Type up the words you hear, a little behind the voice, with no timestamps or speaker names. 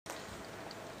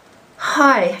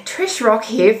Hi, Trish Rock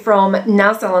here from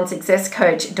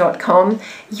NailSalonSuccessCoach.com,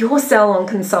 your salon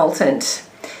consultant.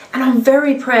 And I'm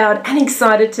very proud and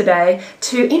excited today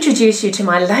to introduce you to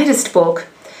my latest book,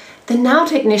 The Nail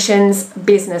Technician's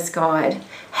Business Guide,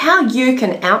 how you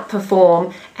can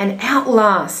outperform and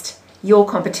outlast your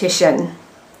competition.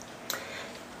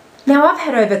 Now, I've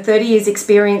had over 30 years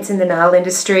experience in the nail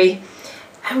industry,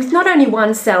 and with not only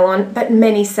one salon, but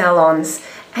many salons.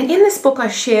 And in this book, I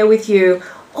share with you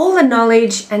all the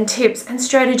knowledge and tips and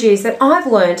strategies that I've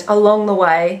learned along the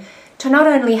way to not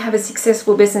only have a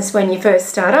successful business when you first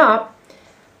start up,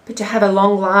 but to have a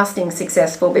long-lasting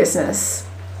successful business.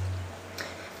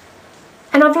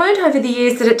 And I've learned over the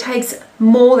years that it takes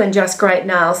more than just great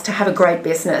nails to have a great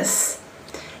business.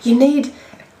 You need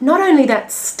not only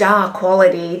that star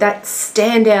quality, that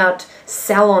standout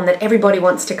salon that everybody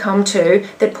wants to come to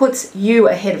that puts you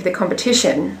ahead of the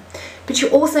competition, but you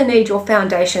also need your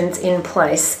foundations in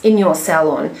place in your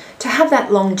salon to have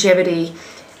that longevity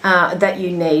that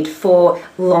you need for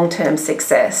long-term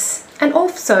success and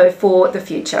also for the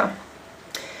future.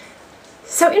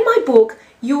 So in my book,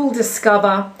 you'll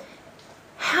discover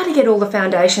how to get all the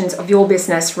foundations of your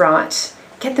business right,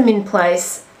 get them in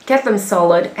place, get them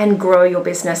solid, and grow your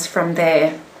business from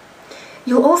there.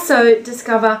 You'll also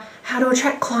discover how to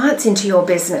attract clients into your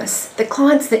business, the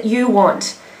clients that you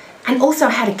want, and also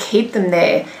how to keep them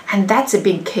there. And that's a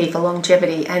big key for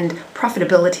longevity and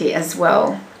profitability as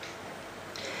well.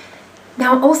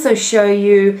 Now, I'll also show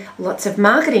you lots of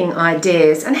marketing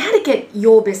ideas and how to get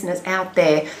your business out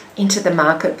there into the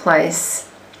marketplace.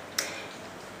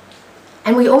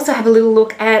 And we also have a little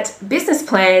look at business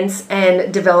plans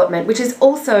and development, which is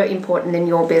also important in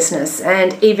your business.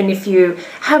 And even if you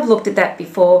have looked at that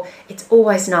before, it's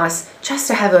always nice just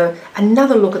to have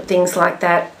another look at things like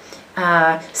that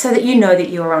so that you know that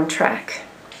you're on track.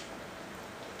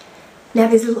 Now,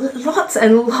 there's lots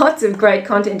and lots of great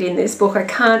content in this book. I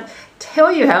can't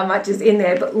tell you how much is in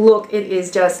there, but look, it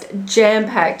is just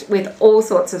jam-packed with all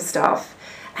sorts of stuff.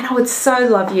 And I would so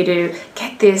love you to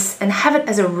get this and have it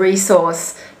as a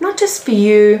resource, not just for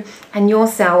you and your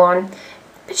salon,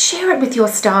 but share it with your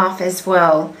staff as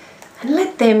well. And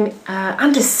let them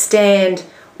understand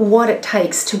what it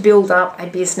takes to build up a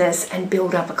business and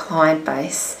build up a client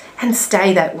base and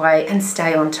stay that way and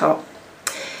stay on top.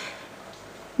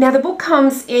 Now, the book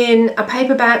comes in a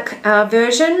paperback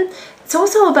version. It's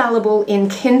also available in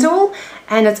Kindle,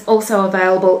 and it's also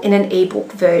available in an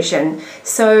ebook version.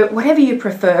 So whatever you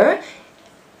prefer,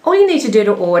 all you need to do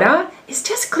to order is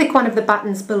just click one of the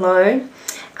buttons below.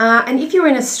 And if you're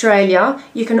in Australia,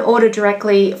 you can order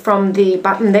directly from the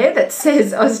button there that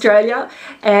says Australia,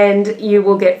 and you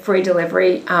will get free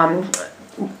delivery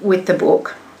with the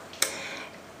book.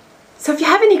 So if you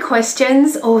have any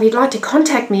questions or if you'd like to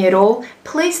contact me at all,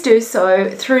 please do so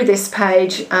through this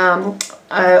page or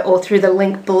through the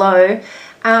link below.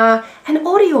 And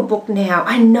order your book now.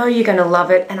 I know you're going to love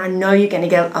it, and I know you're going to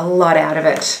get a lot out of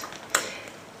it.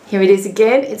 Here it is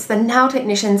again. It's the Nail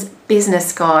Technician's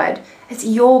Business Guide. It's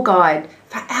your guide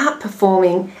for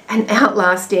outperforming and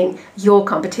outlasting your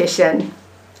competition.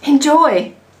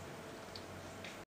 Enjoy!